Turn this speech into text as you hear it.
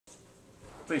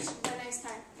please. When I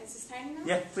start, is it starting now?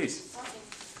 Yeah, please. Okay.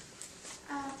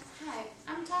 Hi,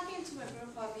 I'm talking to a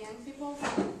group of young people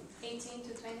from 18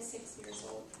 to 26 years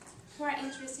old who are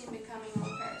interested in becoming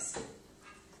au pairs.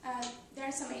 There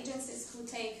are some agencies who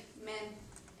take men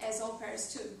as au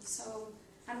pairs too, so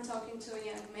I'm talking to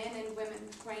young men and women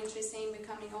who are interested in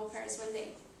becoming au pairs one day.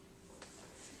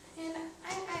 And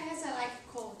as I like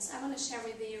quotes, I want to share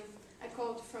with you a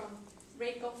quote from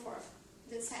Ray Goforth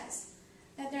that says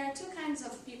that there are two kinds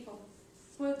of people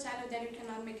who will tell you that you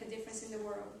cannot make a difference in the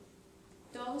world.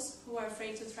 Those who are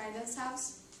afraid to try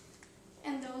themselves,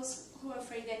 and those who are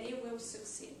afraid that you will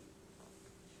succeed.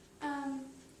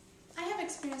 I have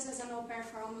experience as an au pair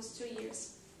for almost 2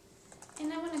 years,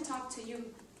 and I want to talk to you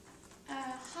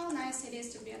how nice it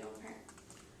is to be an au pair.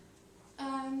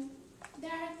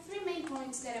 There are 3 main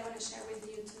points that I want to share with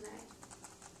you tonight.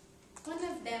 One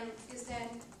of them is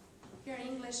that your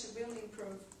English will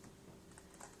improve.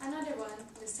 Another one,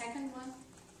 the second one,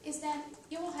 is that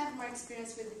you will have more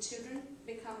experience with the children,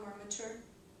 become more mature.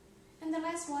 And the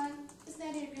last one is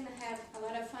that you're going to have a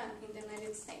lot of fun in the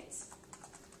United States.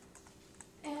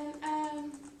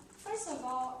 And first of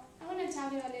all, I want to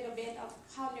tell you a little bit of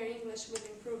how your English will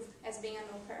improve as being an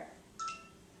au pair.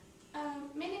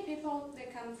 Many people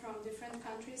that come from different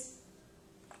countries,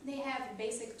 they have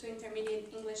basic to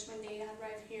intermediate English when they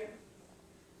arrive here.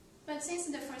 But since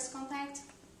the first contact,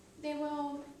 they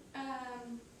will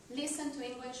listen to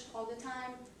English all the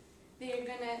time. They're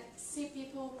going to see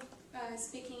people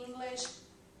speaking English.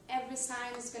 Every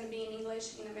sign is going to be in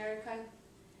English in America.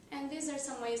 And these are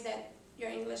some ways that your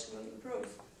English will improve.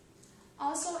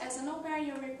 Also, as an au pair,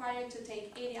 you're required to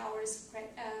take 80 hours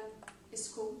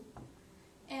school.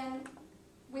 And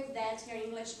with that, your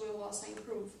English will also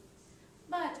improve.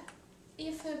 But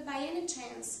if by any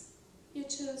chance you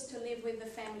choose to live with the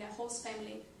family, a host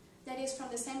family, that is from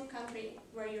the same country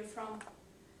where you're from,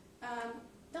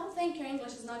 don't think your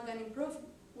English is not going to improve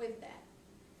with that.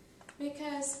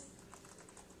 Because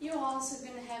you're also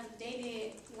going to have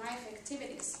daily life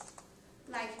activities,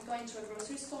 like going to a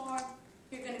grocery store,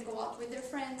 you're going to go out with your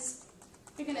friends,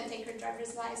 you're going to take your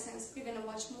driver's license, you're going to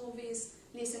watch movies,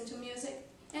 listen to music,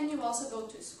 and you also go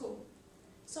to school.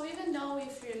 So even though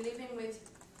if you're living with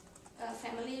a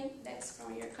family that's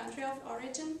from your country of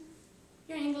origin,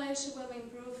 your English will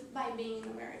improve by being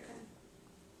American.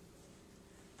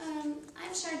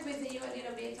 I've shared with you a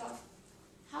little bit of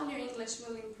how your English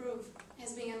will improve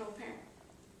as being an au pair.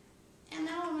 And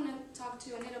now I want to talk to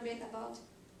you a little bit about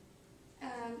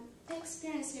the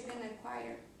experience you're going to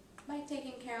acquire by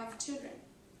taking care of children.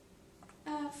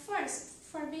 First,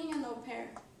 for being an au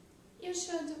pair, you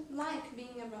should like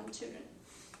being around children.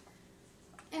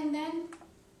 And then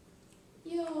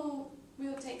you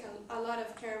will take a lot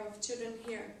of care of children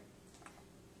here.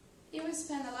 You will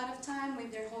spend a lot of time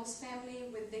with their host family,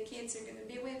 with the kids you're going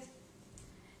to be with.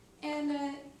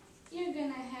 And you're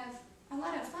going to have a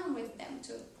lot of fun with them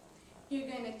too. You're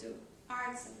going to do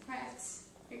arts and crafts.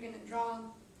 You're going to draw.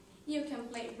 You can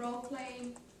play role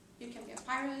play. You can be a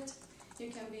pirate. You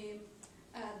can be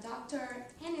a doctor.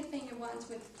 Anything you want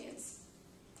with kids.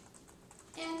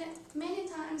 And many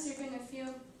times you're going to feel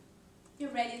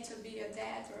you're ready to be a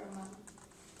dad or a mom.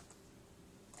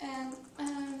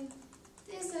 And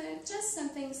these are just some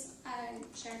things I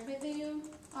shared with you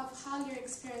of how your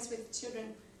experience with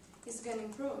children is going to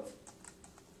improve.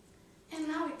 And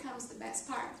now it comes the best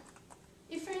part.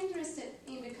 If you're interested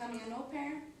in becoming an au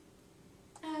pair,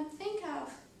 think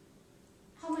of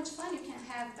how much fun you can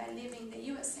have by living in the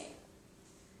USA.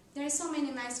 There are so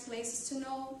many nice places to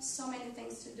know, so many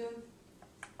things to do.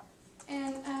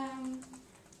 And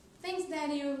things that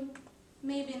you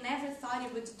maybe never thought you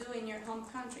would do in your home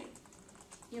country,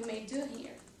 you may do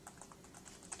here.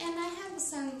 And I have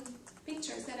some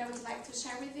pictures that I would like to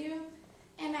share with you,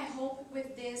 and I hope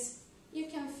with this you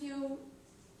can feel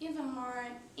even more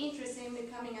interested in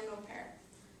becoming an au pair.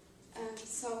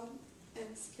 So,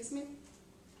 excuse me.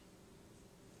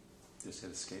 Just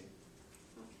hit escape.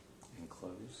 Okay. And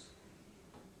close.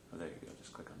 Oh, there you go.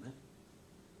 Just click on that.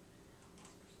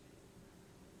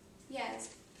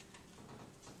 Yes.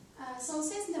 So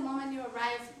since the moment you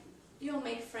arrive, you'll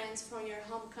make friends from your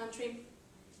home country,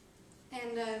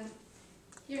 and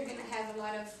you're going to have a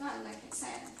lot of fun, like I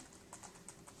said.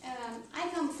 I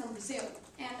come from Brazil,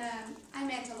 and I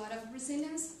met a lot of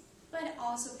Brazilians, but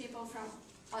also people from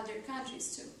other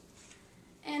countries too.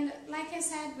 And like I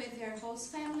said, with your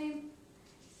host family,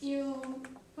 you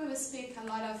will speak a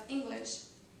lot of English,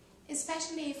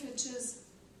 especially if you choose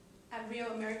a real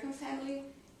American family.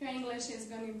 Your English is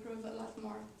going to improve a lot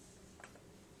more.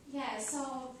 Yeah,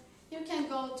 so you can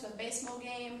go to a baseball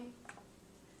game,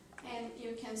 and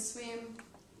you can swim,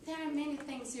 there are many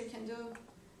things you can do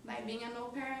by being an au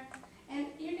pair. And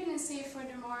you're going to see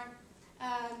furthermore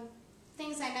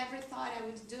things I never thought I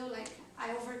would do, like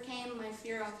I overcame my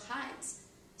fear of heights.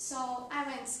 So I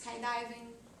went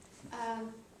skydiving,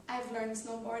 I've learned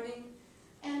snowboarding,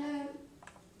 and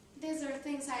these are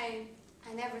things I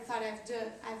never thought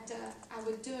I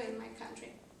would do in my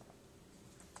country.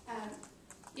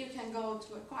 You can go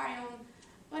to aquarium,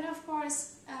 but of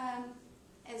course,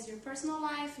 as your personal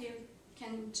life, you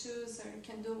can choose or you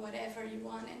can do whatever you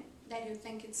want and that you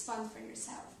think it's fun for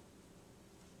yourself.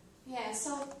 Yeah,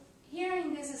 so here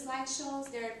in these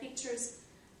slideshows, there are pictures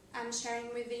I'm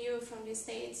sharing with you from the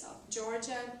states of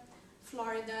Georgia,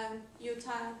 Florida,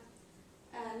 Utah,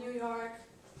 New York,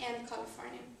 and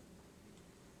California.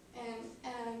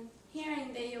 And here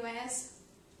in the US,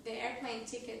 the airplane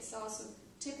ticket's also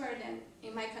cheaper than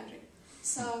in my country.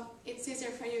 So it's easier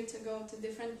for you to go to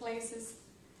different places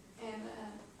and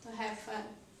to have fun.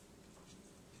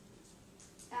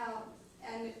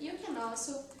 And you can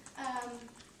also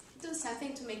do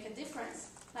something to make a difference.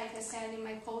 Like I said in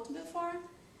my quote before,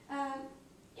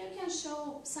 you can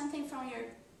show something from your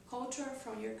culture,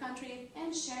 from your country,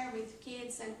 and share with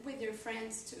kids and with your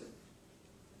friends too.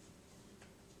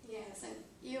 Yes, and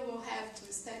you will have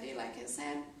to study, like I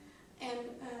said, and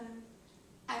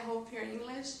I hope your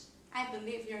English, I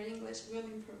believe your English will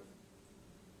improve.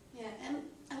 Yeah, and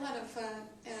a lot of fun.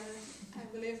 I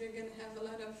believe you're going to have a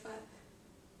lot of fun.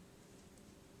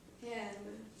 Yeah,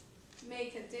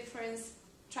 make a difference.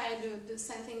 Try to do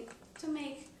something to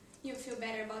make you feel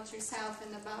better about yourself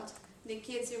and about the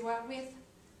kids you work with,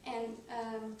 and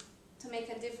to make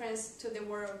a difference to the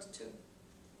world too.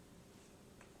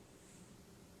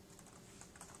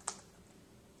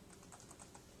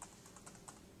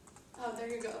 Oh, there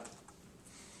you go.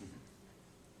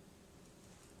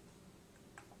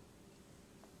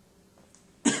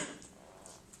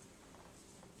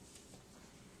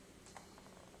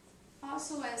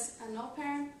 Also, as an au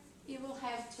pair, you will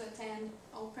have to attend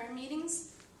au pair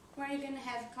meetings where you're going to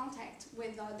have contact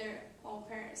with other au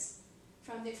pairs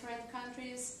from different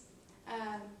countries,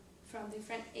 from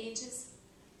different ages.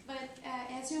 But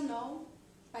as you know,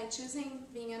 by choosing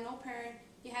being an au pair,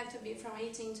 you have to be from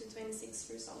 18 to 26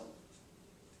 years old.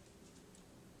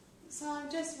 So I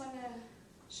just want to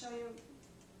show you,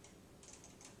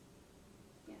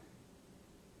 yeah,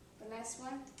 the last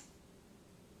one.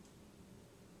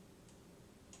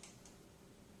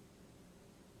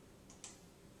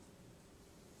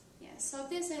 Yeah, so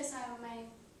this is my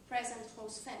present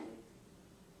host family.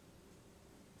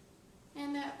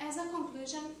 And as a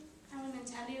conclusion, I want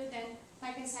to tell you that,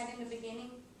 like I said in the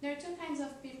beginning, there are two kinds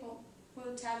of people who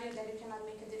will tell you that you cannot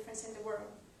make a difference in the world.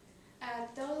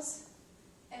 Those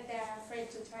that are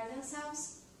afraid to try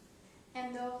themselves,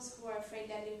 and those who are afraid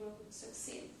that they will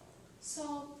succeed.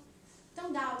 So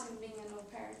don't doubt in being an au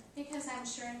pair, because I'm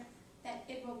sure that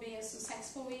it will be a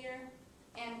successful year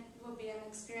and will be an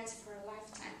experience for a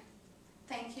lifetime.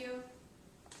 Thank you.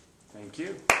 Thank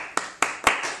you.